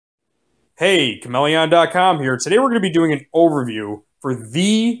Hey, Chmelaeon.com here. Today we're going to be doing an overview for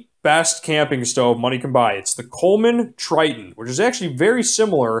the best camping stove money can buy. It's the Coleman Triton, which is actually very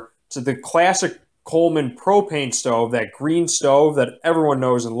similar to the classic Coleman propane stove, that green stove that everyone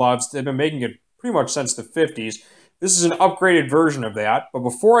knows and loves. They've been making it pretty much since the 50s. This is an upgraded version of that. But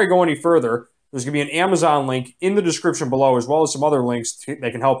before I go any further, there's going to be an Amazon link in the description below, as well as some other links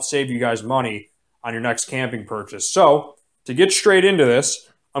that can help save you guys money on your next camping purchase. So, to get straight into this,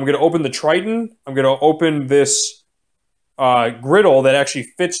 I'm going to open the Triton. I'm going to open this griddle that actually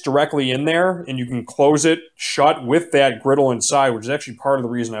fits directly in there, and you can close it shut with that griddle inside, which is actually part of the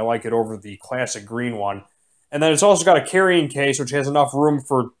reason I like it over the classic green one. And then it's also got a carrying case, which has enough room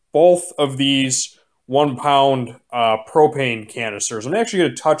for both of these 1 pound propane canisters. I'm actually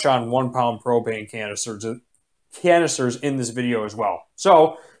going to touch on 1 pound propane canisters in this video as well.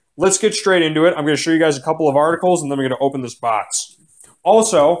 So let's get straight into it. I'm going to show you guys a couple of articles, and then we're going to open this box.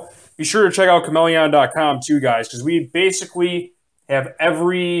 Also, be sure to check out Chmelaeon.com too, guys, because we basically have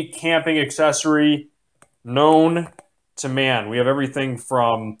every camping accessory known to man. We have everything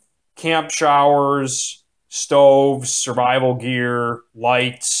from camp showers, stoves, survival gear,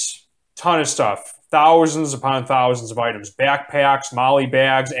 lights, ton of stuff. Thousands upon thousands of items. Backpacks, molly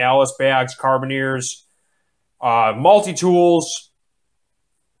bags, Alice bags, carbineers, multi-tools,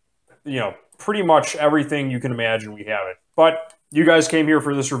 pretty much everything you can imagine we have it. But you guys came here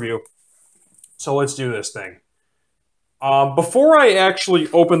for this review, so let's do this thing. Before I actually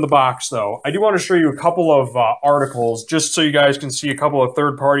open the box, though, I do want to show you a couple of articles, just so you guys can see a couple of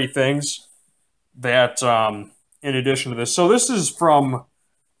third-party things that, in addition to this. So this is from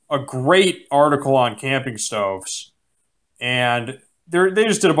a great article on camping stoves, and they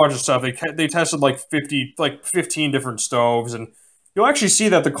just did a bunch of stuff. They tested like 15 different stoves, and you'll actually see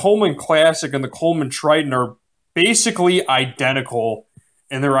that the Coleman Classic and the Coleman Triton are basically identical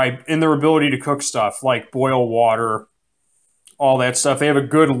in their ability to cook stuff, like boil water, all that stuff. They have a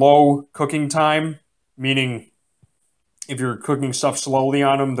good low cooking time, meaning if you're cooking stuff slowly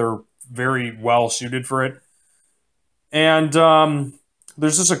on them, they're very well suited for it. And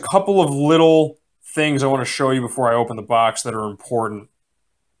there's just a couple of little things I want to show you before I open the box that are important.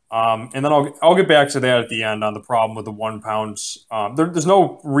 And then I'll get back to that at the end on the problem with the 1 pounds. There's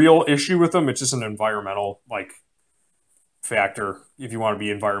no real issue with them. It's just an environmental factor. If you want to be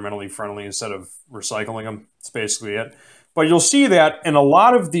environmentally friendly instead of recycling them, it's basically it. But you'll see that in a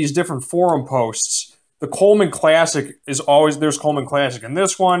lot of these different forum posts, the Coleman Classic is always, there's Coleman Classic in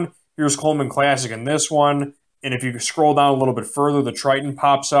this one, here's Coleman Classic in this one, and if you scroll down a little bit further, the Triton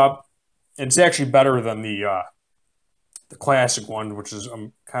pops up. And it's actually better than the classic one, which is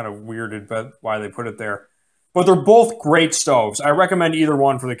I'm kind of weirded by why they put it there. But they're both great stoves. I recommend either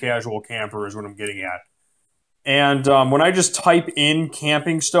one for the casual camper is what I'm getting at. And when I just type in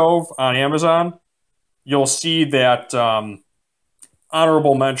camping stove on Amazon, you'll see that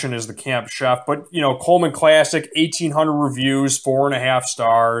honorable mention is the Camp Chef. But, Coleman Classic, 1,800 reviews, 4.5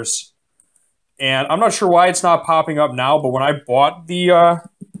 stars. And I'm not sure why it's not popping up now, but when I bought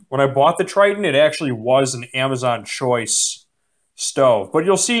the Triton, it actually was an Amazon choice stove. But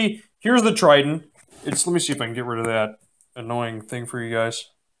you'll see, here's the Triton. Let me see if I can get rid of that annoying thing for you guys.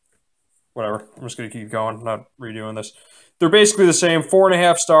 Whatever, I'm just going to keep going, I'm not redoing this. They're basically the same,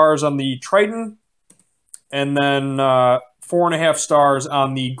 4.5 stars on the Triton, and then 4.5 stars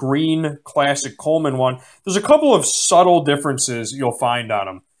on the green classic Coleman one. There's a couple of subtle differences you'll find on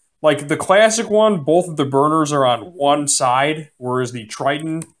them. Like the classic one, both of the burners are on one side, whereas the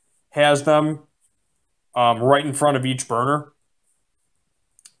Triton has them right in front of each burner.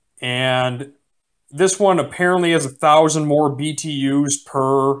 And this one apparently has 1,000 more BTUs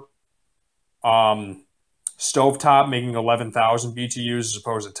per stovetop, making 11,000 BTUs as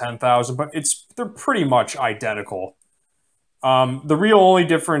opposed to 10,000, but they're pretty much identical. The real only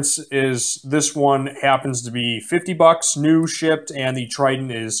difference is this one happens to be $50 new shipped, and the Triton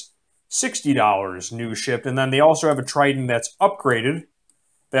is $60 new shipped. And then they also have a Triton that's upgraded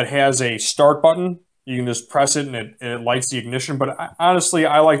that has a start button. You can just press it and it lights the ignition. But honestly,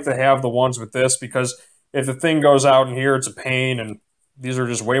 I like to have the ones with this because if the thing goes out in here, it's a pain, and these are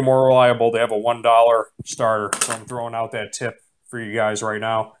just way more reliable. They have a $1 starter, so I'm throwing out that tip for you guys right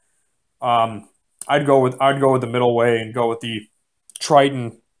now. I'd go with the middle way and go with the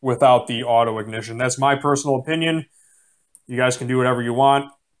Triton without the auto ignition. That's my personal opinion. You guys can do whatever you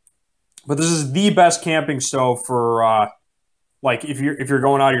want, but this is the best camping stove for if you're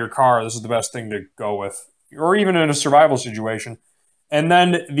going out of your car. This is the best thing to go with, or even in a survival situation. And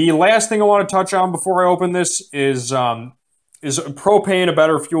then the last thing I want to touch on before I open this is propane a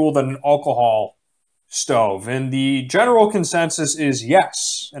better fuel than alcohol stove? And the general consensus is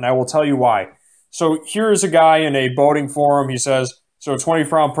yes, and I will tell you why. So here's a guy in a boating forum. He says, so a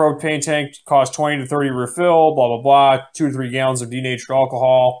 20-pound propane tank costs 20 to 30 refill, blah, blah, blah, 2 to 3 gallons of denatured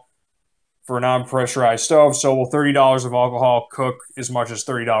alcohol for a non-pressurized stove. So will $30 of alcohol cook as much as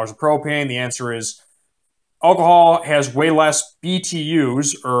 $30 of propane? The answer is alcohol has way less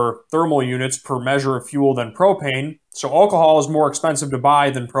BTUs, or thermal units, per measure of fuel than propane. So alcohol is more expensive to buy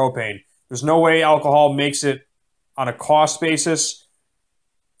than propane. There's no way alcohol makes it on a cost basis.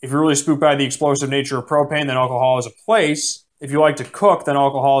 If you're really spooked by the explosive nature of propane, then alcohol is a place. If you like to cook, then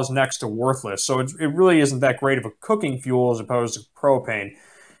alcohol is next to worthless. So it really isn't that great of a cooking fuel as opposed to propane.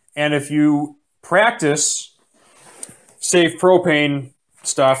 And if you practice safe propane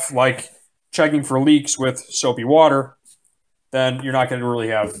stuff like checking for leaks with soapy water, then you're not going to really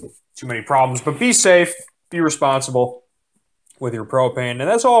have too many problems. But be safe, be responsible with your propane. And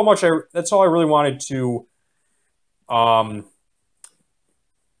that's all I really wanted to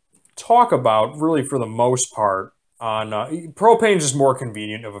talk about, really, for the most part. On propane is just more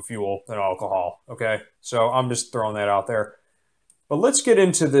convenient of a fuel than alcohol. Okay, so I'm just throwing that out there. But let's get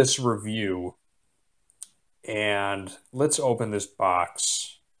into this review, and let's open this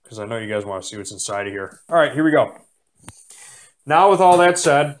box, because I know you guys want to see what's inside of here. All right, here we go. Now, with all that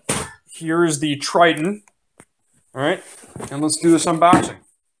said, here's the Triton. All right, and let's do this unboxing.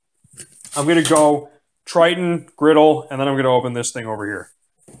 I'm going to go Triton, griddle, and then I'm going to open this thing over here.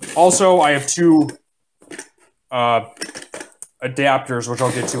 Also, I have two adapters, which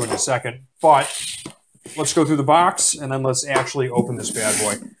I'll get to in a second. But let's go through the box, and then let's actually open this bad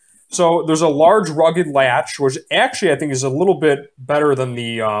boy. So there's a large rugged latch, which actually I think is a little bit better than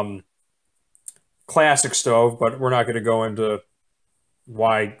the classic stove, but we're not going to go into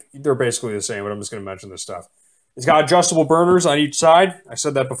why. They're basically the same, but I'm just going to mention this stuff. It's got adjustable burners on each side. I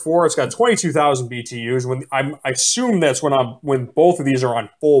said that before. It's got 22,000 BTUs. I assume that's when both of these are on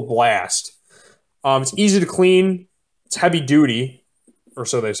full blast. It's easy to clean. It's heavy duty, or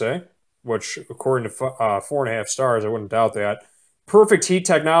so they say, which according to 4.5 stars, I wouldn't doubt that. Perfect heat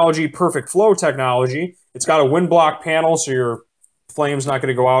technology, perfect flow technology. It's got a wind block panel, so your flame's not going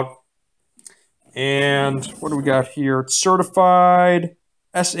to go out. And what do we got here? It's certified,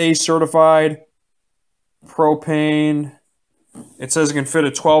 SA certified, propane. It says it can fit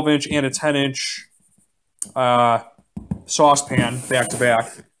a 12-inch and a 10-inch saucepan back to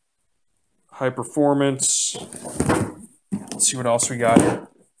back. High performance. Let's see what else we got here.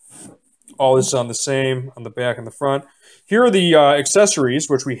 All this is on the back and the front. Here are the accessories,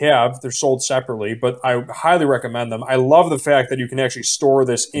 which we have. They're sold separately, but I highly recommend them. I love the fact that you can actually store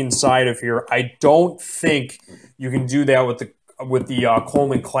this inside of here. I don't think you can do that with the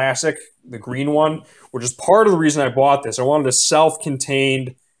Coleman Classic, the green one, which is part of the reason I bought this. I wanted a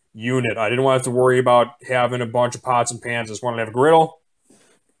self-contained unit. I didn't want to have to worry about having a bunch of pots and pans. I just wanted to have a griddle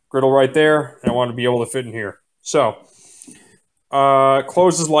right there, and I wanted to be able to fit in here. So,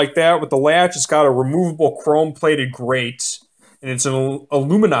 closes like that with the latch. It's got a removable chrome-plated grate, and it's an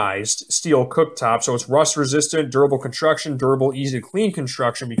aluminized steel cooktop, so it's rust-resistant, durable construction, durable, easy-to-clean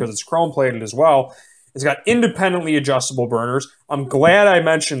construction because it's chrome-plated as well. It's got independently adjustable burners. I'm glad I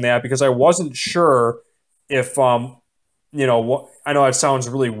mentioned that because I wasn't sure if, I know it sounds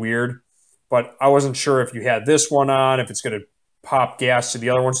really weird, but I wasn't sure if you had this one on, if it's going to pop gas to the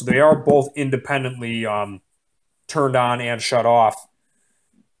other one. So they are both independently turned on and shut off,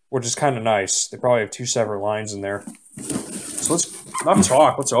 which is kind of nice. They probably have two separate lines in there. So enough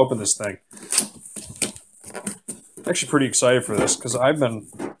talk. Let's open this thing. I'm actually pretty excited for this because I've been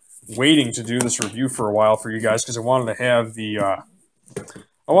waiting to do this review for a while for you guys because I wanted to have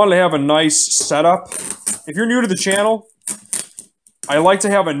a nice setup. If you're new to the channel, I like to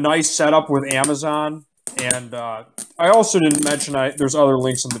have a nice setup with Amazon. And I also didn't mention, there's other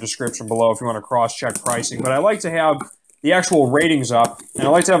links in the description below if you want to cross-check pricing. But I like to have the actual ratings up, and I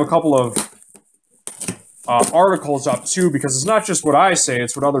like to have a couple of articles up too, because it's not just what I say,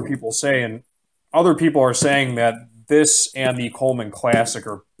 it's what other people say. And other people are saying that this and the Coleman Classic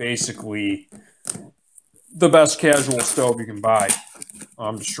are basically the best casual stove you can buy.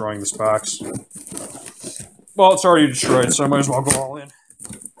 I'm destroying this box. Well, it's already destroyed, so I might as well go all in.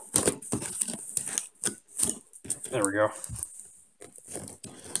 There we go.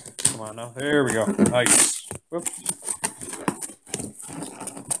 Come on now. There we go. Nice. Whoop.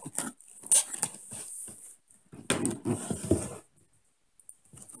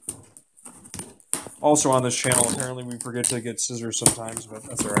 Also on this channel, apparently we forget to get scissors sometimes, but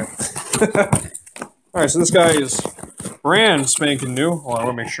that's all right. All right, so this guy is brand spanking new. Hold on, I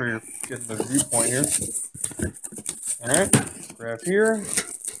want to make sure you're getting the viewpoint here. All right, grab here.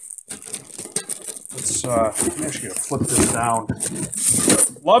 Let's this, I'm actually going to flip this down.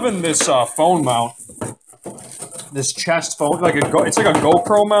 Loving this phone mount. This chest phone, it's like a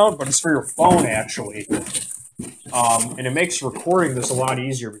GoPro mount, but it's for your phone, actually. And it makes recording this a lot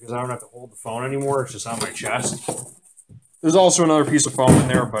easier because I don't have to hold the phone anymore. It's just on my chest. There's also another piece of foam in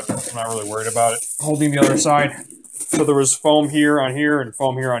there, but I'm not really worried about it. Holding the other side. So there was foam here on here and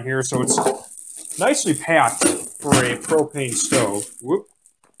foam here on here. So it's nicely packed for a propane stove. Whoop.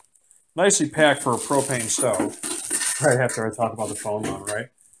 Nicely packed for a propane stove. Right after I talk about the phone mount, right?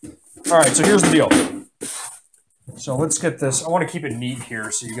 All right, so here's the deal. So let's get this. I want to keep it neat here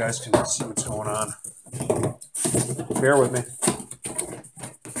so you guys can see what's going on. Bear with me.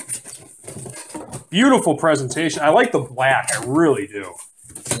 Beautiful presentation. I like the black. I really do.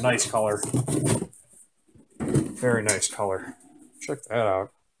 It's a nice color. Very nice color. Check that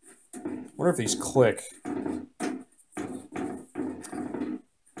out. I wonder if these click.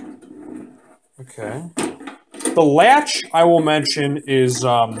 Okay. The latch, I will mention, is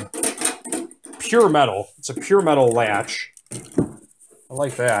pure metal. It's a pure metal latch. I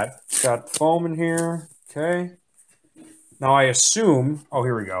like that. It's got foam in here. Okay. Now I assume... Oh,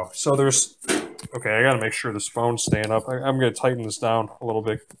 here we go. So there's... Okay, I got to make sure this phone's staying up. I'm going to tighten this down a little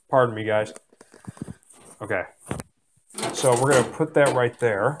bit. Pardon me, guys. Okay. So we're going to put that right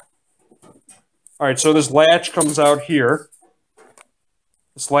there. All right, so this latch comes out here.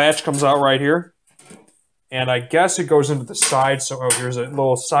 This latch comes out right here. And I guess it goes into the side. So here's a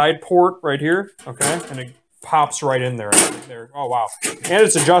little side port right here. Okay, and it pops right in there. Oh, wow. And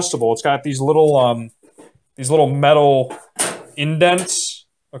it's adjustable. It's got these little metal indents.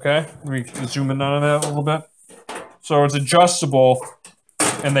 Okay, let me zoom in on that a little bit. So it's adjustable,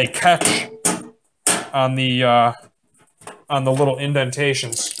 and they catch on the little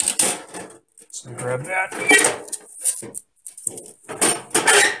indentations. So grab that.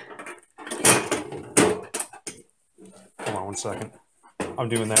 Hold on one second. I'm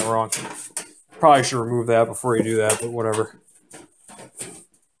doing that wrong. Probably should remove that before you do that, but whatever.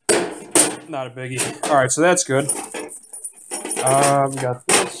 Not a biggie. All right, so that's good. We got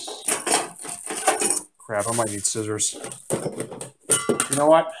this. Crap, I might need scissors. You know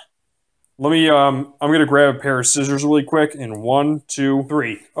what? Let me, I'm going to grab a pair of scissors really quick in 1, 2,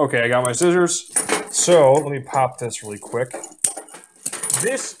 3. Okay, I got my scissors. So, let me pop this really quick.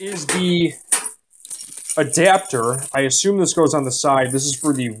 This is the adapter. I assume this goes on the side. This is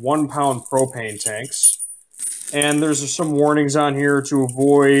for the 1-pound propane tanks. And there's some warnings on here to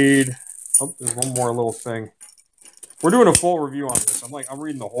avoid... Oh, there's one more little thing. We're doing a full review on this. I'm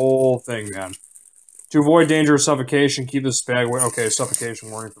reading the whole thing, man. To avoid danger of suffocation, keep this bag away. Okay,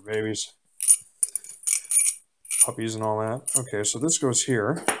 suffocation warning for babies. Puppies and all that. Okay, so this goes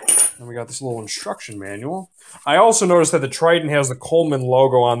here. And we got this little instruction manual. I also noticed that the Triton has the Coleman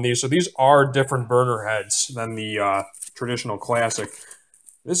logo on these, so these are different burner heads than the traditional classic.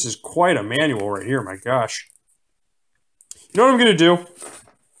 This is quite a manual right here, my gosh. You know what I'm going to do?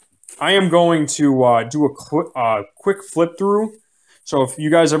 I am going to do a quick flip through. So if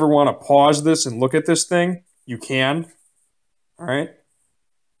you guys ever want to pause this and look at this thing, you can. All right.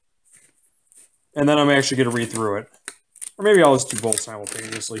 And then I'm actually going to read through it. Or maybe I'll just do both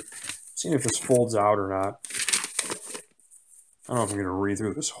simultaneously. Seeing if this folds out or not. I don't know if I'm going to read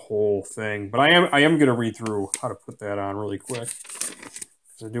through this whole thing. But I am going to read through how to put that on really quick.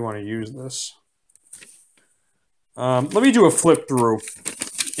 Because I do want to use this. Let me do a flip through.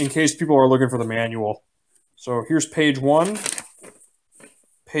 In case people are looking for the manual. So here's page 1,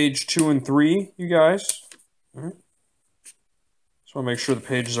 page 2 and 3, you guys. All right. Just want to make sure the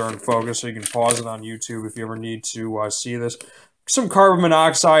pages are in focus so you can pause it on YouTube if you ever need to see this. Some carbon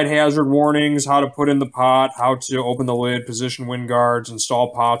monoxide hazard warnings, how to put in the pot, how to open the lid, position wind guards,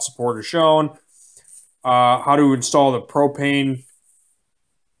 install pot support is shown, how to install the propane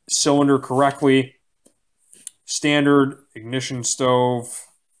cylinder correctly, standard ignition stove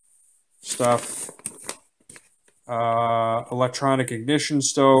stuff, electronic ignition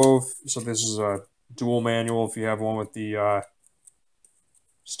stove. So this is a dual manual if you have one with the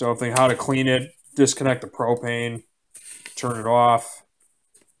stove thing. How to clean it, disconnect the propane, turn it off.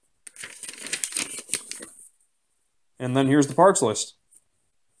 And then here's the parts list.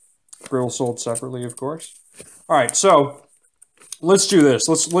 Grill sold separately, of course. All right, so let's do this.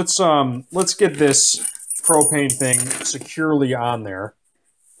 Let's get this propane thing securely on there.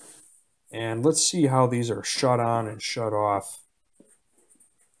 And let's see how these are shut on and shut off.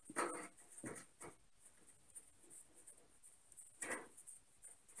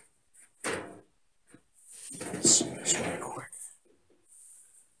 Let's see this really quick.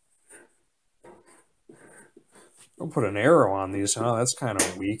 Don't put an arrow on these, huh? That's kind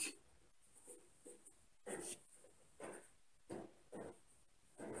of weak.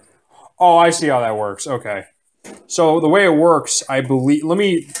 Oh, I see how that works. Okay. So the way it works, I believe... Let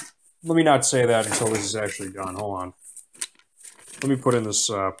me not say that until this is actually done. Hold on. Let me put in this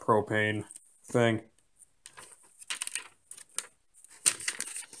propane thing.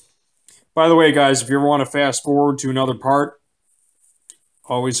 By the way, guys, if you ever want to fast forward to another part,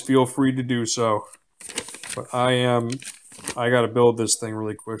 always feel free to do so. But I got to build this thing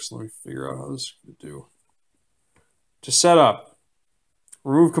really quick, so let me figure out how this is going to do. To set up,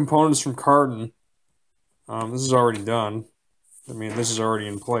 remove components from carton. This is already done. I mean, this is already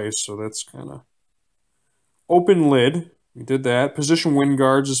in place, so that's kind of... Open lid. We did that. Position wind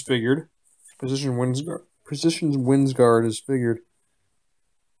guards is figured. Position wind guard is figured.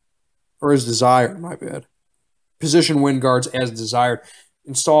 Or as desired, my bad. Position wind guards as desired.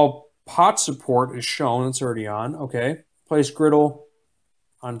 Install pot support is shown. It's already on. Okay. Place griddle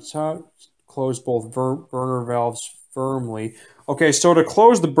on top. Close both burner valves firmly. Okay, so to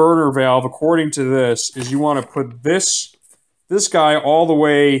close the burner valve, according to this, is you want to put this guy all the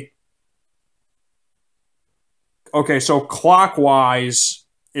way... Okay, so clockwise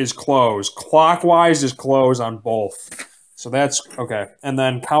is closed. Clockwise is closed on both. So that's... Okay. And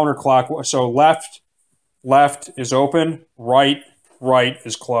then counterclockwise. So left is open. Right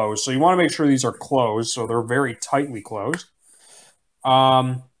is closed. So you want to make sure these are closed. So they're very tightly closed.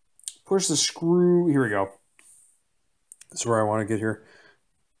 Push the screw. Here we go. That's where I want to get here.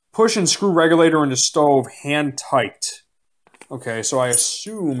 Push and screw regulator into stove hand tight. Okay, so I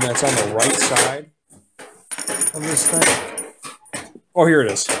assume that's on the right side of this thing. Oh, here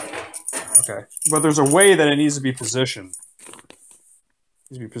it is. Okay, but there's a way that it needs to be positioned. It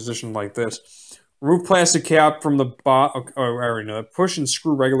needs to be positioned like this. Remove plastic cap from the bottom. Oh, I already know that. Push and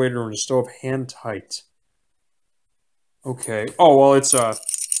screw regulator into stove hand tight. Okay. Oh, well, it's a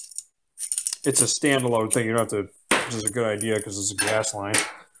standalone thing. You don't have to... Which is a good idea because it's a gas line.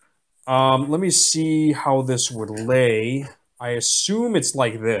 Let me see how this would lay. I assume it's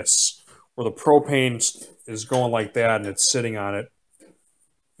like this, where the propane is going like that and it's sitting on it.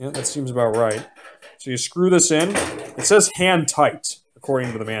 Yeah, that seems about right. So you screw this in. It says hand tight,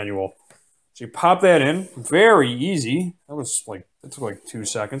 according to the manual. So you pop that in. Very easy. That took like 2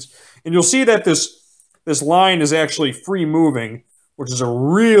 seconds. And you'll see that this line is actually free moving, which is a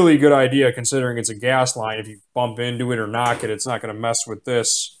really good idea considering it's a gas line. If you bump into it or knock it, it's not going to mess with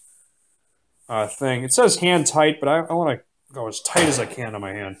this thing. It says hand tight, but I want to go as tight as I can on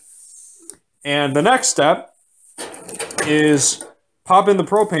my hand. And the next step is pop in the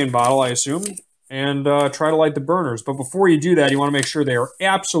propane bottle, I assume, and try to light the burners. But before you do that, you want to make sure they are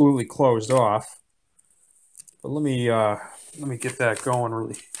absolutely closed off. But let me get that going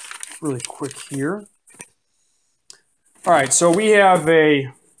really quick here. All right, so we have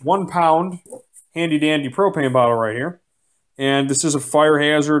a 1 pound handy-dandy propane bottle right here. And this is a fire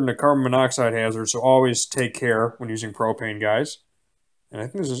hazard and a carbon monoxide hazard, so always take care when using propane, guys. And I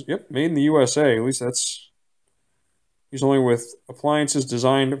think this is, yep, made in the USA. At least that's used only with appliances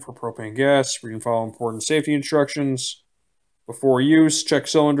designed for propane gas. We can follow important safety instructions. Before use, check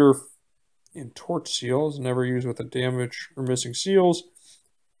cylinder and torch seals. Never use with the damaged or missing seals.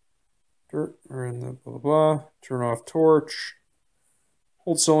 Dirt or in the blah, blah, blah. Turn off torch.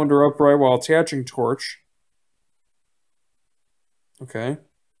 Hold cylinder upright while attaching torch. Okay.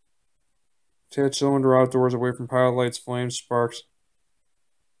 Attach cylinder outdoors away from pilot lights, flames, sparks.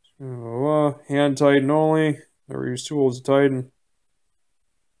 Blah, blah, blah. Hand tighten only. Never use tools to tighten.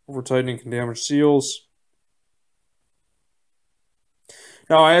 Over tightening can damage seals.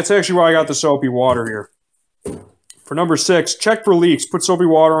 Now, that's actually why I got the soapy water here. For number 6, check for leaks. Put soapy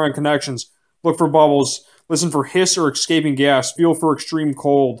water on connections. Look for bubbles. Listen for hiss or escaping gas. Feel for extreme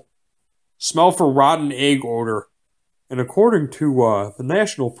cold. Smell for rotten egg odor. And according to the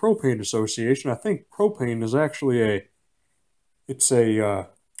National Propane Association, I think propane is actually it's a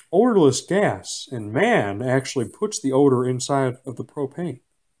odorless gas, and man actually puts the odor inside of the propane.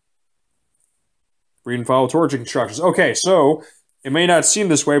 Read and follow torch instructions. Okay, so it may not seem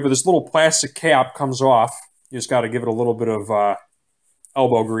this way, but this little plastic cap comes off. You just got to give it a little bit of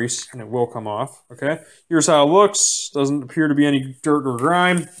elbow grease, and it will come off. Okay, here's how it looks. Doesn't appear to be any dirt or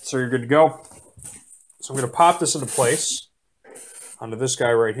grime, so you're good to go. So I'm going to pop this into place onto this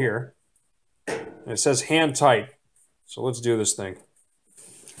guy right here. And it says hand tight. So let's do this thing.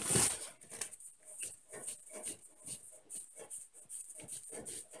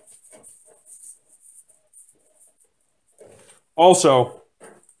 Also,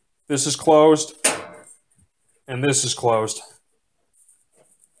 this is closed, and this is closed.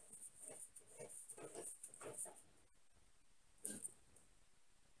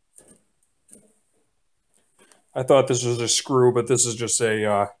 I thought this was a screw, but this is just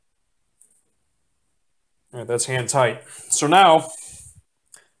a All right, that's hand tight. So now,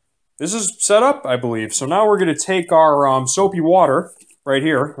 this is set up, I believe. So now we're going to take our soapy water right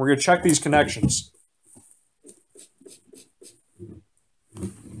here. We're going to check these connections.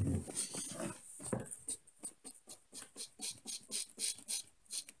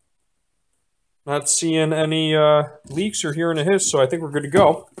 Not seeing any leaks or hearing a hiss, so I think we're good to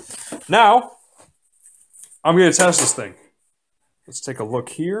go. Now, I'm going to test this thing. Let's take a look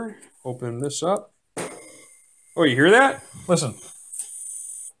here. Open this up. Oh, you hear that? Listen.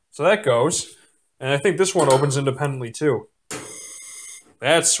 So that goes. And I think this one opens independently too.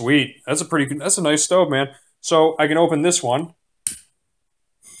 That's sweet. That's a nice stove, man. So I can open this one.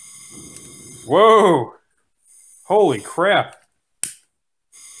 Whoa! Holy crap.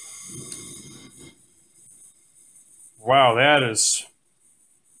 Wow, that is...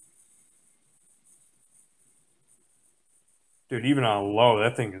 Dude, even on low,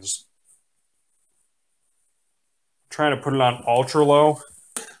 that thing is... I'm trying to put it on ultra low.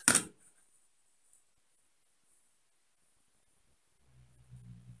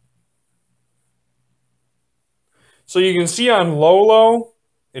 So you can see on low,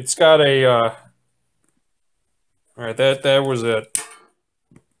 it's got a... Alright, that was it.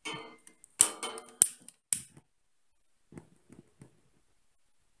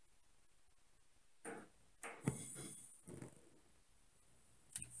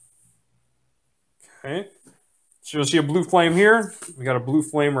 Okay. So you'll see a blue flame here. We got a blue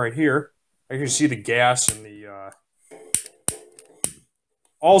flame right here. I can see the gas and the...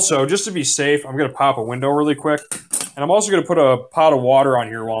 Also, just to be safe, I'm going to pop a window really quick. And I'm also going to put a pot of water on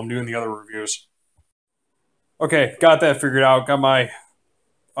here while I'm doing the other reviews. Okay, got that figured out. Got my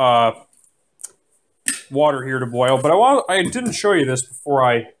water here to boil. But I didn't show you this before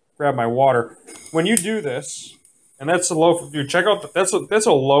I grabbed my water. When you do this, and that's a low... Dude, check out... That's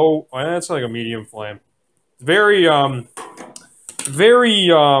a low... That's like a medium flame. Very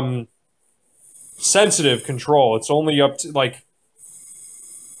sensitive control. It's only up to, like...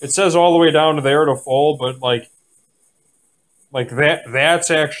 It says all the way down to there to full, but, like that's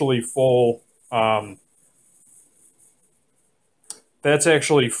actually full, that's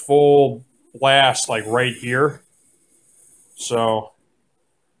actually full blast, like, right here. So,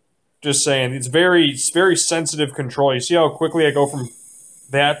 just saying, it's very sensitive control. You see how quickly I go from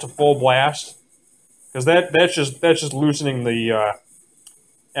that to full blast? Because that's just loosening the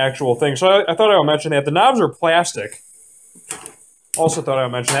actual thing. So I thought I would mention that. The knobs are plastic. Also thought I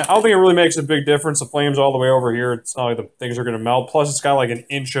would mention that. I don't think it really makes a big difference. The flame's all the way over here. It's not like the things are going to melt. Plus, it's got like an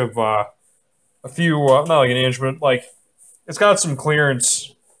inch of, not like an inch, but like, it's got some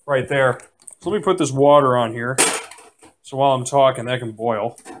clearance right there. So let me put this water on here. So while I'm talking, that can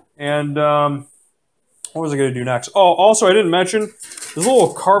boil. And, what was I going to do next? Oh, also, I didn't mention, there's a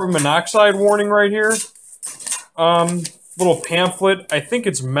little carbon monoxide warning right here. Little pamphlet. I think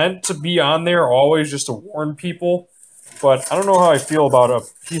it's meant to be on there always just to warn people. But I don't know how I feel about a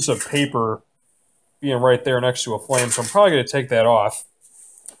piece of paper being right there next to a flame, so I'm probably going to take that off.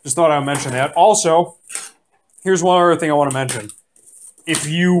 Just thought I would mention that. Also, here's one other thing I want to mention. If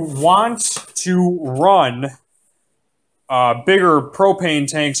you want to run bigger propane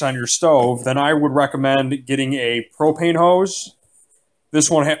tanks on your stove, then I would recommend getting a propane hose.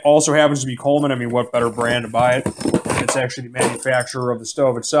 This one also happens to be Coleman. I mean, what better brand to buy it? It's actually the manufacturer of the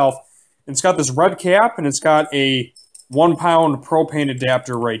stove itself. And it's got this red cap, and it's got a 1 pound propane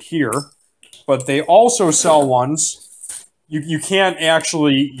adapter right here, but they also sell ones. You can't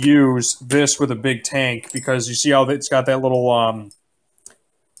actually use this with a big tank because you see how it's got that little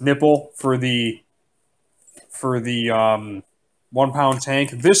nipple for the 1 pound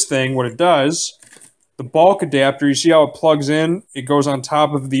tank. This thing, what it does, the bulk adapter, you see how it plugs in? It goes on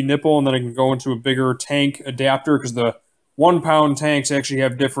top of the nipple, and then it can go into a bigger tank adapter because the 1 pound tanks actually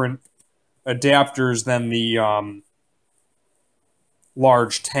have different adapters than the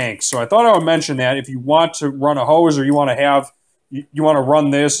large tanks. So I thought I would mention that if you want to run a hose or you want to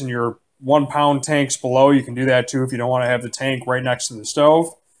run this in your 1 pound tanks below, you can do that too if you don't want to have the tank right next to the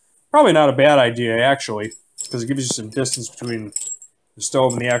stove. Probably not a bad idea, actually, because it gives you some distance between the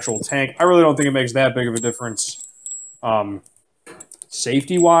stove and the actual tank. I really don't think it makes that big of a difference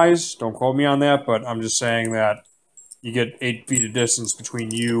safety-wise. Don't quote me on that, but I'm just saying that you get 8 feet of distance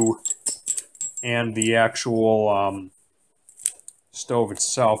between you and the actual stove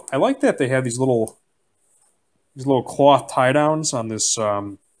itself. I like that they have these little cloth tie-downs on this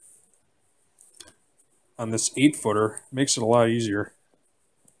 8-footer. Makes it a lot easier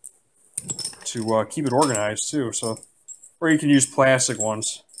to keep it organized too. So, or you can use plastic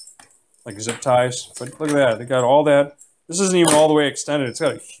ones like zip ties. But look at that, they got all that. This isn't even all the way extended. It's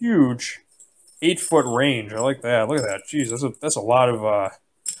got a huge 8-foot range. I like that. Look at that. Jeez, that's a lot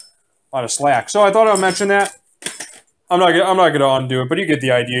of slack. So I thought I'd mention that. I'm not gonna undo it, but you get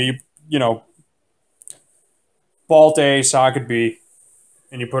the idea. You know, bolt A, socket B,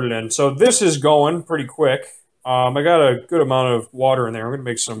 and you put it in. So this is going pretty quick. I got a good amount of water in there. I'm gonna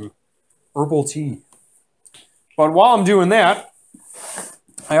make some herbal tea. But while I'm doing that,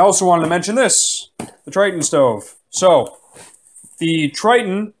 I also wanted to mention this, the Triton stove. So the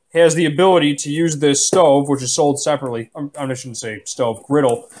Triton has the ability to use this stove, which is sold separately. I shouldn't say stove,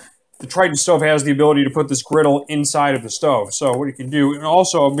 griddle. The Triton stove has the ability to put this griddle inside of the stove. So what you can do, and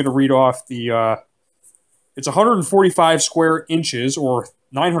also I'm going to read off the, it's 145 square inches or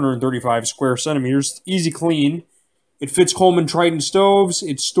 935 square centimeters, easy clean. It fits Coleman Triton stoves.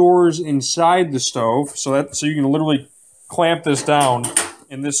 It stores inside the stove, so you can literally clamp this down,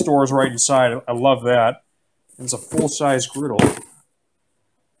 and this stores right inside. I love that. And it's a full-size griddle.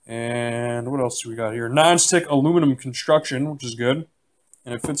 And what else do we got here? Non-stick aluminum construction, which is good.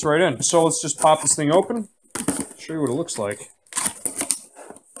 And it fits right in. So let's just pop this thing open. Show you what it looks like.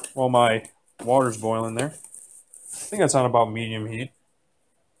 While my water's boiling there. I think that's on about medium heat.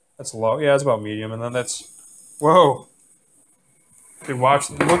 That's low. Yeah, it's about medium. And then that's... Whoa! Okay, watch.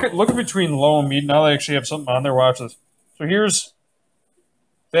 Look at between low and medium. Now they actually have something on there. Watch this. So here's...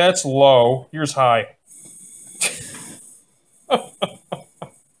 That's low. Here's high.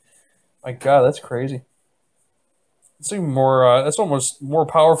 My God, that's crazy. It's even more. That's almost more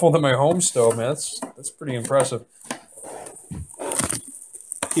powerful than my home stove, man. That's pretty impressive.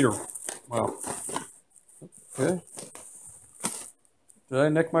 Heater. Wow. Okay. Did I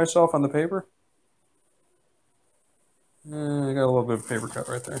nick myself on the paper? I got a little bit of paper cut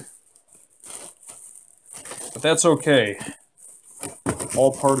right there. But that's okay.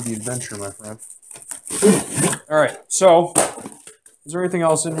 All part of the adventure, my friend. Alright, so, is there anything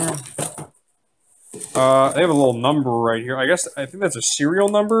else in here? They have a little number right here. I think that's a serial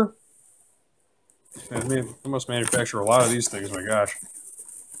number. They must manufacture a lot of these things, my gosh.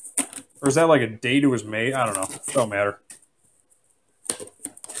 Or is that like a date it was made? I don't know. Don't matter.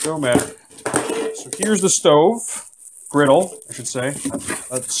 Don't matter. So here's the stove. Griddle, I should say.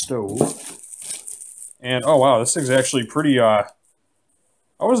 Not stove. And, oh wow, this thing's actually pretty, I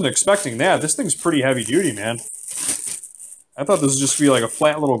wasn't expecting that. This thing's pretty heavy duty, man. I thought this would just be like a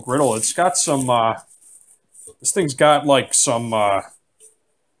flat little griddle. It's got some, this thing's got like some,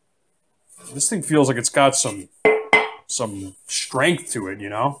 this thing feels like it's got some strength to it, you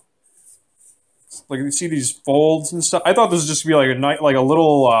know? Like, you see these folds and stuff? I thought this would just be like a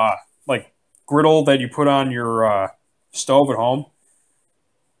little, like, griddle that you put on your, stove at home.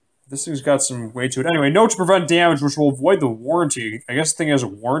 This thing's got some weight to it. Anyway, note to prevent damage, which will avoid the warranty. I guess the thing has a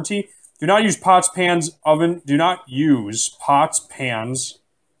warranty. Do not use pots, pans, oven. Do not use pots, pans,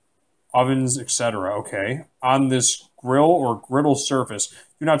 ovens, etc. Okay. On this grill or griddle surface.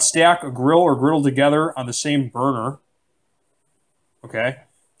 Do not stack a grill or griddle together on the same burner. Okay.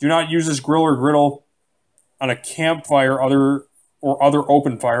 Do not use this grill or griddle on a campfire or other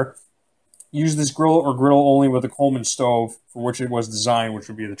open fire. Use this grill or griddle only with a Coleman stove for which it was designed, which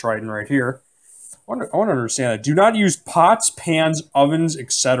would be the Triton right here. I want to understand that. Do not use pots, pans, ovens,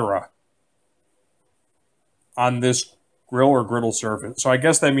 etc. on this grill or griddle surface. So I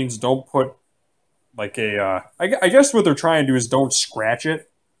guess that means don't put like a... I guess what they're trying to do is don't scratch it.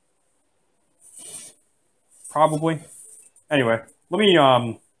 Probably. Anyway, let me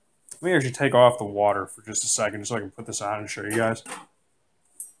actually take off the water for just a second so I can put this on and show you guys.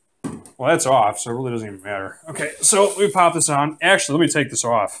 Well, that's off, so it really doesn't even matter. Okay, so let me pop this on. Actually, let me take this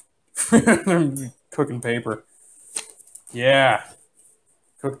off. I'm cooking paper. Yeah.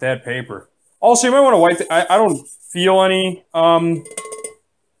 Cook that paper. Also, you might want to wipe the... I don't feel any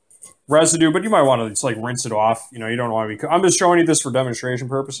residue, but you might want to just, like, rinse it off. You know, you don't want to be... I'm just showing you this for demonstration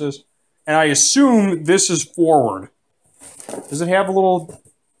purposes. And I assume this is forward. Does it have a little...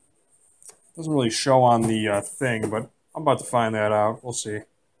 Doesn't really show on the thing, but I'm about to find that out. We'll see.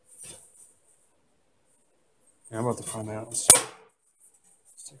 Yeah, I'm about to find that. Let's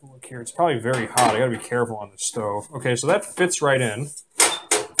take a look here. It's probably very hot. I gotta be careful on the stove. Okay, so that fits right in.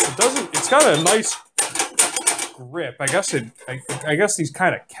 It doesn't. It's got a nice grip. I guess these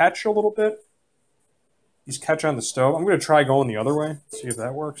kind of catch a little bit. These catch on the stove. I'm gonna try going the other way. See if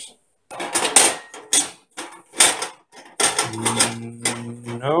that works.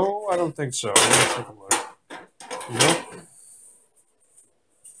 No, I don't think so. Let me take a look. Nope.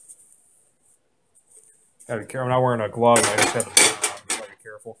 Gotta be careful. I'm not wearing a glove. I just have to be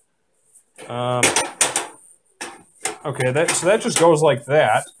careful. Okay, so that just goes like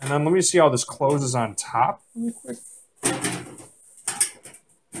that. And then let me see how this closes on top really quick.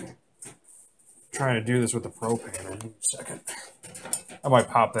 trying to do this with the propane. I need a second. I might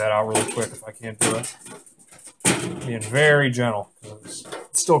pop that out really quick if I can't do it. Being very gentle because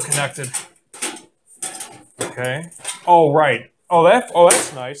it's still connected. Okay. Oh, right. Oh,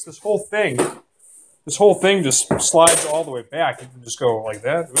 that's nice. This whole thing just slides all the way back. You can just go like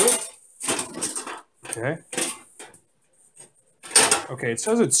that. Okay. Okay, it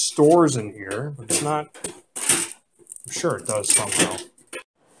says it stores in here, but it's not. I'm sure it does somehow.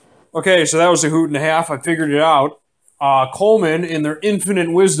 Okay, so that was a hoot and a half. I figured it out. Coleman, in their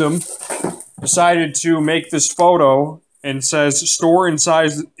infinite wisdom, decided to make this photo and says it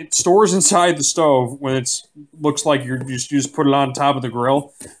stores inside the stove when it looks like you just put it on top of the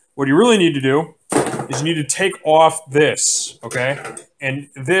grill. What you really need to do is you need to take off this, okay? And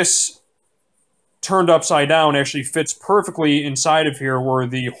this turned upside down actually fits perfectly inside of here where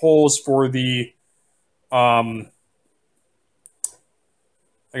the holes for the, I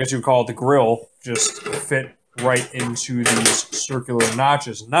guess you would call it the grill, just fit right into these circular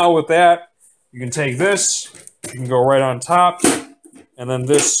notches. Now with that, you can take this, you can go right on top, and then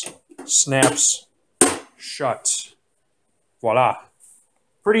this snaps shut. Voila.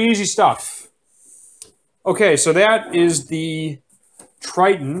 Pretty easy stuff. Okay, so that is the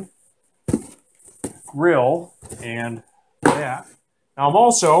Triton grill and that. Now I'm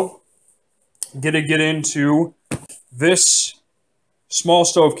also going to get into this small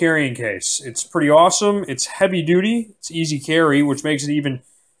stove carrying case. It's pretty awesome. It's heavy duty. It's easy carry, which makes it even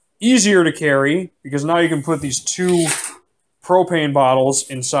easier to carry because now you can put these 2 propane bottles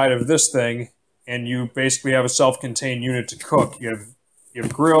inside of this thing and you basically have a self-contained unit to cook. You have a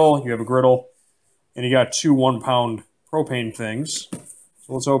grill, you have a griddle, and you got 2 1-pound propane things.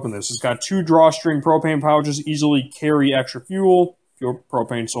 So let's open this. It's got 2 drawstring propane pouches, easily carry extra fuel. Fuel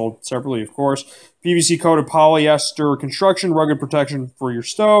propane sold separately, of course. PVC-coated polyester construction, rugged protection for your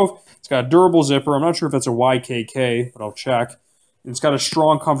stove. It's got a durable zipper. I'm not sure if that's a YKK, but I'll check. And it's got a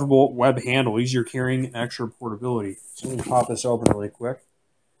strong, comfortable web handle, easier carrying and extra portability. So let me pop this open really quick.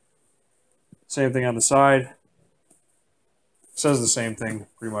 Same thing on the side. It says the same thing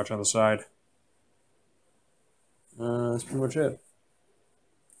pretty much on the side. That's pretty much it.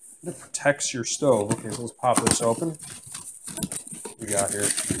 It protects your stove. Okay, so let's pop this open. What we got here?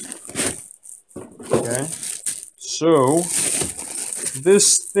 Okay. So,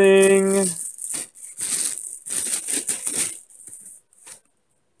 this thing...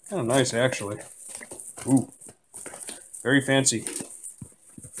 kind of nice, actually. Ooh. Very fancy.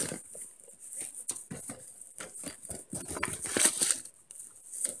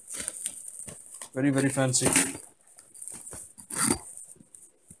 Very, very fancy.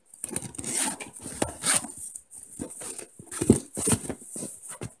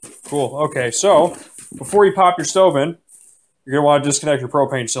 Cool. Okay, so before you pop your stove in, you're going to want to disconnect your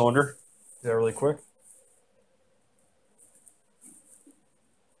propane cylinder. Do that really quick.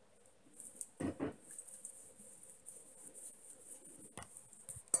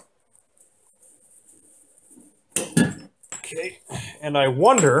 Okay, and I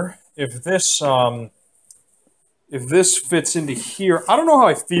wonder if this fits into here. I don't know how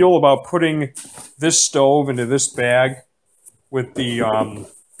I feel about putting this stove into this bag with the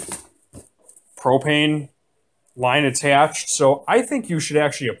propane line attached. So I think you should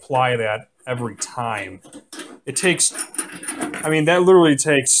actually apply that every time. It takes, I mean, that literally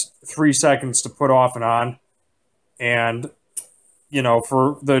takes 3 seconds to put off and on. And, you know,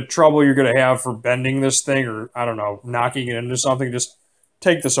 for the trouble you're going to have for bending this thing or, I don't know, knocking it into something, just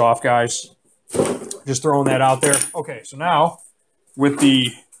take this off, guys. Just throwing that out there. Okay, so now with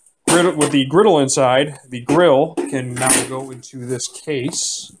the griddle inside, the grill can now go into this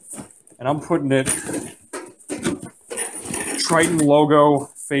case. And I'm putting it Triton logo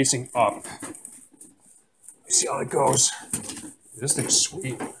facing up. See how it goes. This thing's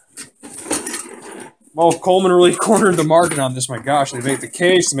sweet. Well, Coleman really cornered the market on this. My gosh, they make the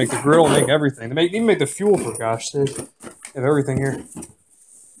case, they make the griddle, they make everything. They even make the fuel, for gosh sake. They have everything here.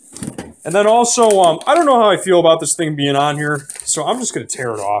 And then also, I don't know how I feel about this thing being on here, so I'm just going to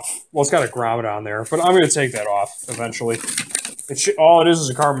tear it off. Well, it's got a grommet on there, but I'm going to take that off eventually. All it is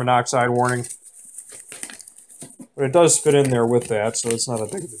a carbon monoxide warning. But it does fit in there with that, so it's not that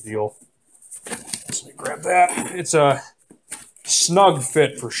big of a deal. So let me grab that. It's a snug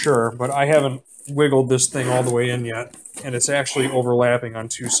fit for sure, but I haven't wiggled this thing all the way in yet, and it's actually overlapping on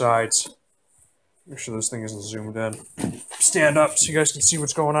 2 sides. Make sure this thing isn't zoomed in. Stand up so you guys can see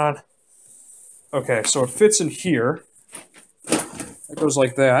what's going on. Okay, so it fits in here. It goes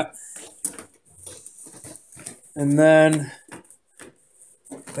like that. And then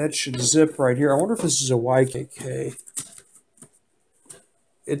that should zip right here. I wonder if this is a YKK.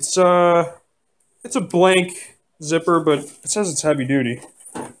 It's, It's a blank zipper, but it says it's heavy duty.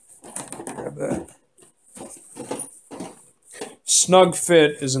 Grab that. Snug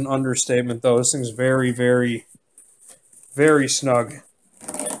fit is an understatement, though. This thing's very, very, very snug.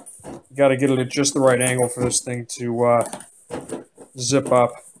 You got to get it at just the right angle for this thing to zip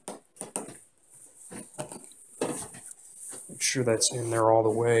up. Make sure that's in there all the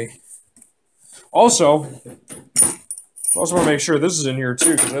way. Also want to make sure this is in here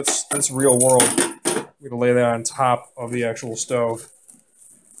too, because that's real world. I'm going to lay that on top of the actual stove.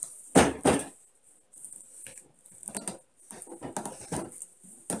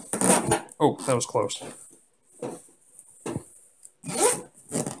 Oh, that was close.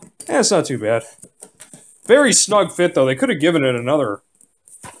 Yeah, it's not too bad. Very snug fit, though. They could have given it another...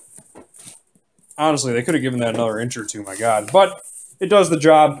 Honestly, they could have given that another inch or two, my God. But it does the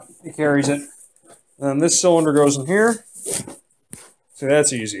job. It carries it. And then this cylinder goes in here. So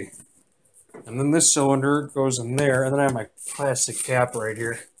that's easy. And then this cylinder goes in there. And then I have my plastic cap right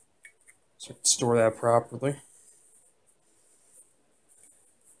here. So I can store that properly.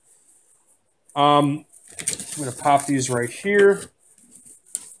 I'm going to pop these right here.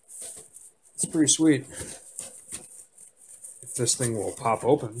 It's pretty sweet. If this thing will pop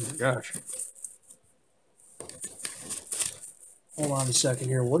open, oh my gosh. Hold on a second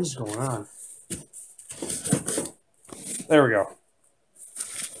here. What is going on? There we go.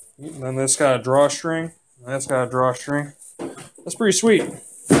 And then this got a drawstring. That's got a drawstring. That's pretty sweet.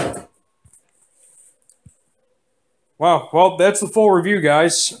 Wow. Well, that's the full review,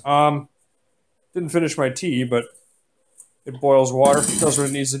 guys. Didn't finish my tea, but it boils water. Does what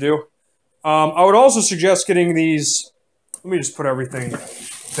it needs to do. I would also suggest getting these. Let me just put everything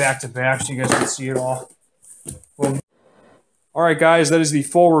back to back so you guys can see it all. Boom. All right, guys, that is the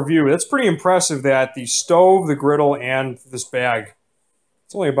full review. That's pretty impressive that the stove, the griddle, and this bag,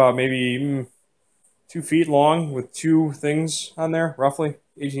 it's only about maybe 2 feet long with 2 things on there, roughly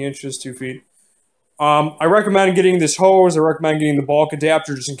 18 inches, 2 feet. I recommend getting this hose. I recommend getting the bulk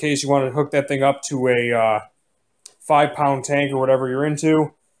adapter just in case you want to hook that thing up to a 5-pound tank or whatever you're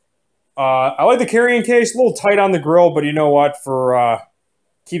into. I like the carrying case. A little tight on the grill, but you know what? For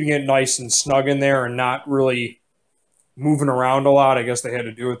keeping it nice and snug in there and not really moving around a lot, I guess they had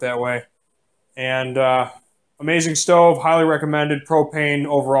to do it that way. And amazing stove. Highly recommended. Propane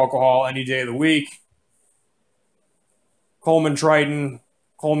over alcohol any day of the week. Coleman Triton.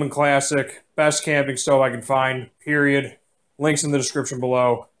 Coleman Classic. Best camping stove I can find. Period. Links in the description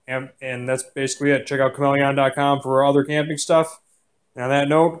below. And that's basically it. Check out Chmelaeon.com for other camping stuff. And on that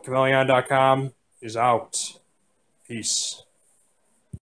note, Chmelaeon.com is out. Peace.